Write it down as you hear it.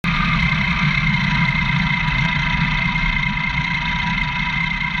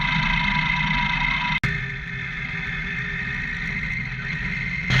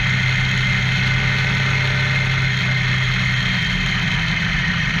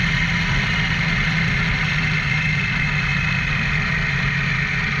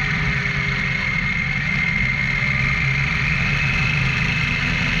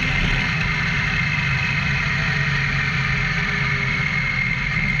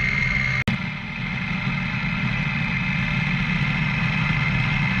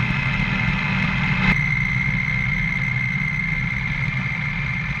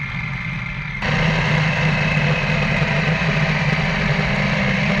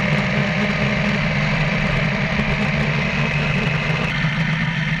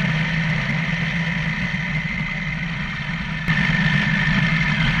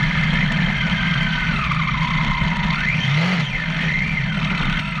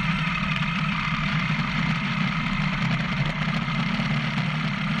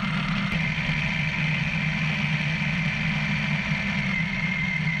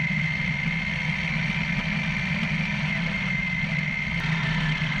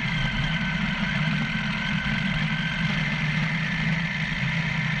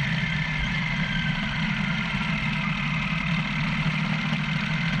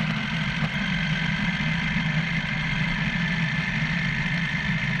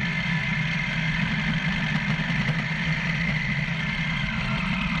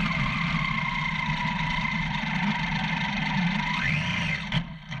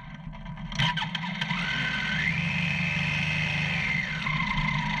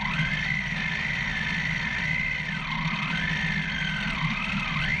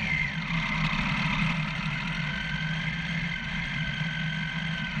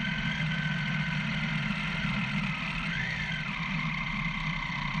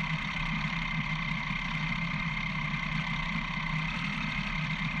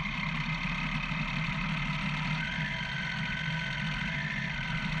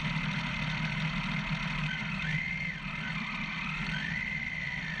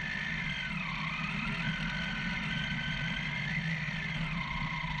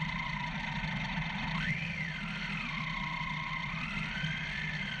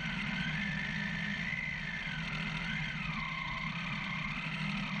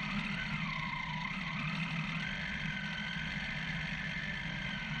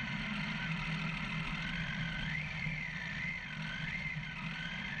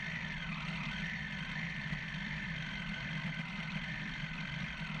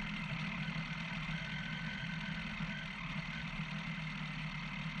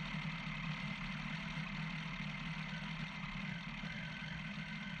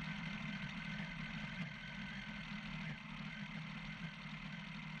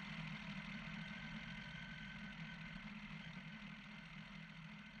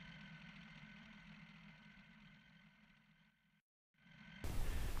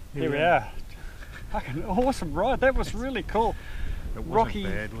Here we are. Fucking awesome ride. That was really cool. It wasn't Rocky,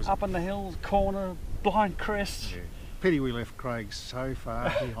 bad, was it? up in the hills, corner, blind crest. Yeah. Pity we left Craig so far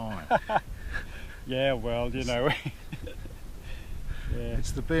behind. Yeah, well, you know. Yeah.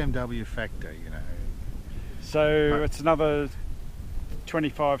 It's the BMW factor, you know. So it's another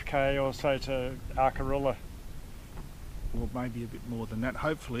 25k or so to Arkarilla. Well, maybe a bit more than that.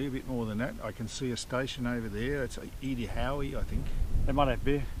 Hopefully a bit more than that. I can see a station over there. It's Edie Howie, I think. They might have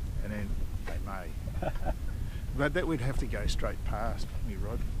beer. And then they may. But that we'd have to go straight past me,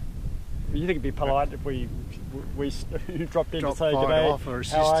 Rod. You think it'd be polite if we dropped in to say by today, to offer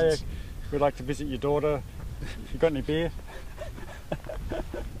how are you? assistance. We'd like to visit your daughter. You got any beer?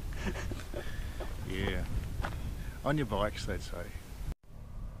 Yeah. On your bikes, they'd say.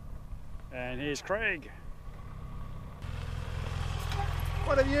 And here's Craig.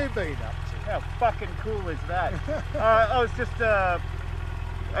 What have you been up to? How fucking cool is that? I was just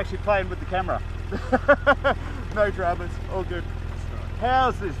actually playing with the camera. No dramas, all good. That's right.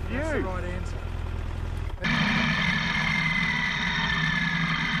 How's this view? That's the right answer.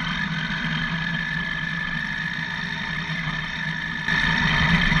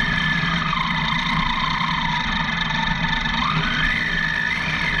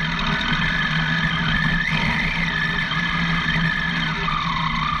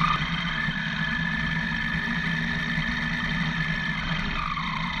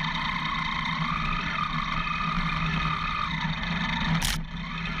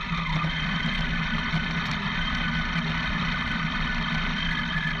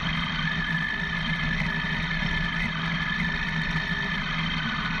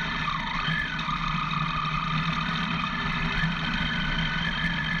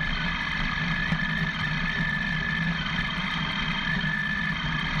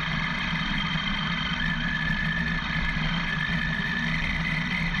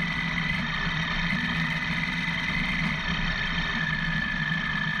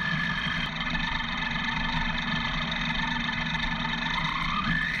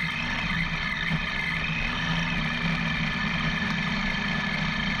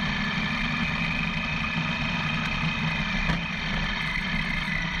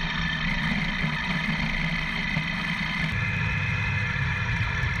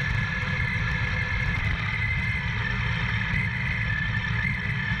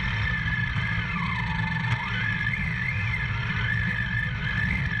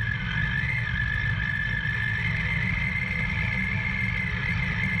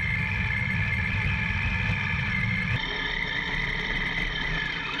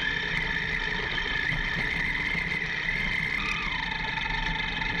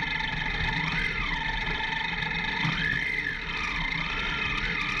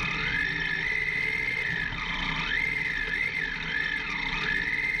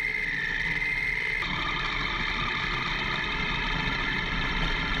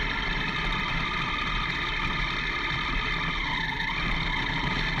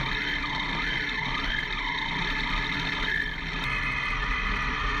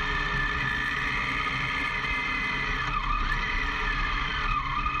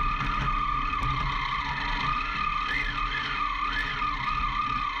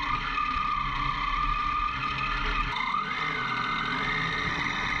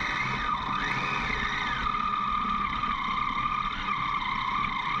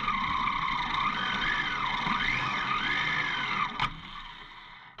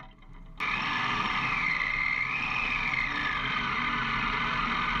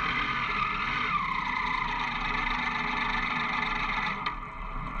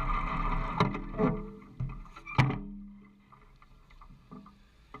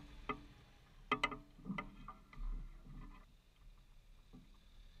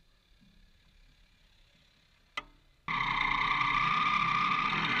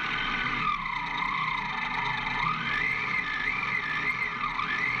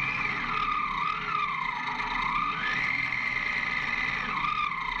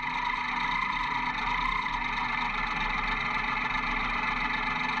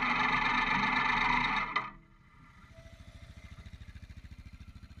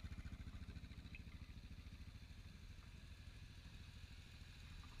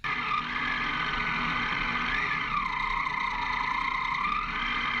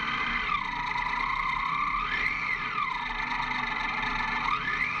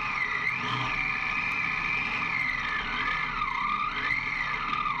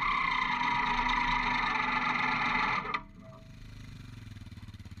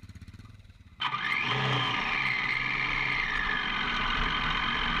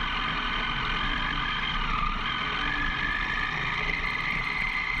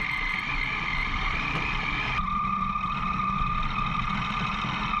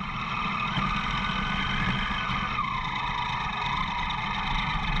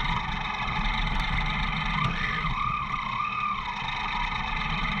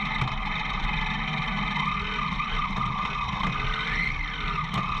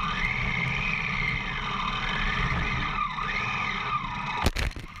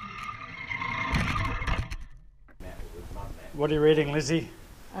 What are you reading, Lizzie?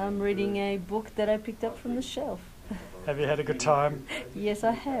 I'm reading a book that I picked up from the shelf. Have you had a good time? Yes, I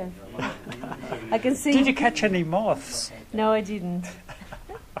have. I can see. Did you catch any moths? No, I didn't.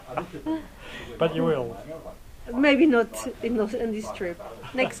 But you will. Maybe not in this trip.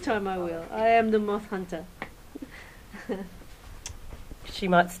 Next time I will. I am the moth hunter. She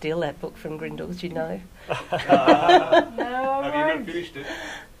might steal that book from Grindell's, you know. No, I Have you not won't. finished it?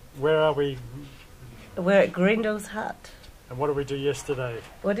 Where are we? We're at Grindell's Hut. And what did we do yesterday?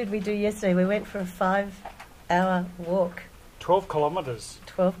 What did we do yesterday? We went for a 5-hour walk. 12 kilometres.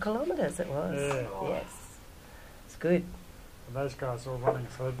 12 kilometres it was. Yeah. Yes. It's good. And those guys are all running,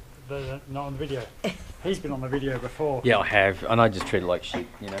 so they're not on the video. He's been on the video before. Yeah, I have, and I just treat it like shit,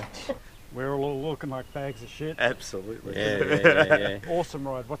 you know. We're all looking like bags of shit. Absolutely. Yeah. Awesome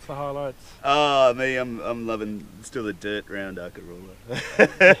ride. What's the highlights? Me, I'm loving still the dirt round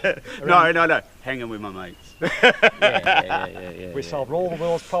Arkaroola. No. Hanging with my mates. Yeah. We solved all the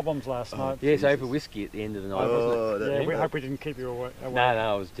world's problems last night. Yes, over whiskey at the end of the night, wasn't it? Yeah, we hope we didn't keep you away. No,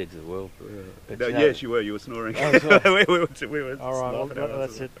 I was dead to the world. But, No, you know, yes, you were snoring. Oh, sorry. we were All right, well, laughing at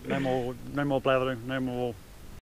that's it. No more blathering. No more